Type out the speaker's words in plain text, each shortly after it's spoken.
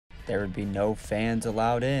there would be no fans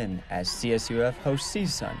allowed in as CSUF hosts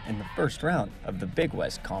CSUN in the first round of the Big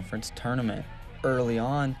West Conference Tournament. Early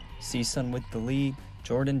on, CSUN with the lead,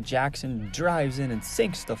 Jordan Jackson drives in and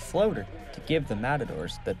sinks the floater to give the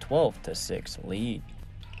Matadors the 12-6 lead.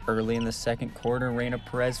 Early in the second quarter, Reyna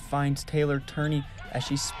Perez finds Taylor Turney as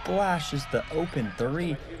she splashes the open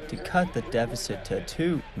three to cut the deficit to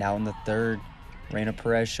 2. Now in the third, Reyna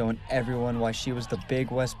Perez showing everyone why she was the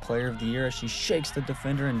Big West Player of the Year as she shakes the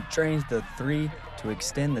defender and drains the three to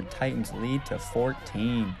extend the Titans' lead to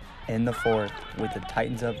 14. In the fourth, with the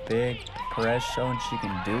Titans up big, Perez showing she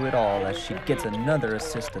can do it all as she gets another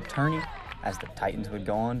assist to Turney as the Titans would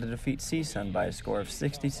go on to defeat CSUN by a score of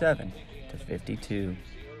 67-52.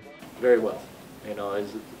 Very well. You know, it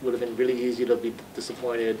would have been really easy to be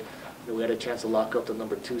disappointed. We had a chance to lock up the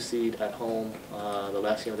number 2 seed at home the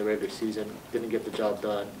last game of the regular season. Didn't get the job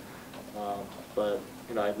done. But,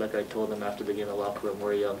 you know, like I told them after the game in the locker room,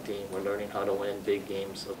 we're a young team. We're learning how to win big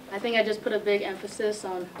games. So I think I just put a big emphasis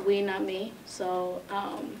on we, not me. So,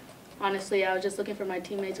 honestly, I was just looking for my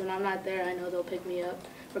teammates. When I'm not there, I know they'll pick me up,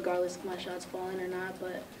 regardless if my shot's falling or not.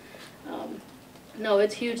 But, no,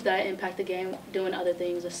 it's huge that I impact the game doing other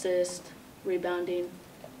things, assist, rebounding.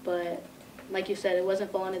 But like you said, it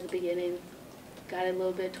wasn't falling at the beginning. Got it a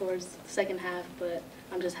little bit towards the second half, but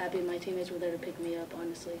I'm just happy my teammates were there to pick me up,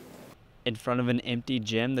 honestly. In front of an empty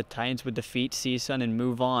gym, the Titans would defeat CSUN and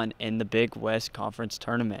move on in the Big West Conference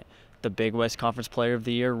Tournament. The Big West Conference Player of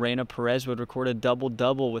the Year, Reyna Perez, would record a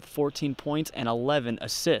double-double with 14 points and 11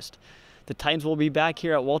 assists. The Titans will be back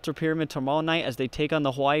here at Walter Pyramid tomorrow night as they take on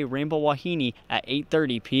the Hawaii Rainbow Wahine at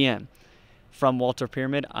 8:30 p.m. From Walter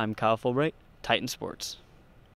Pyramid, I'm Kyle Fulbright, Titan Sports.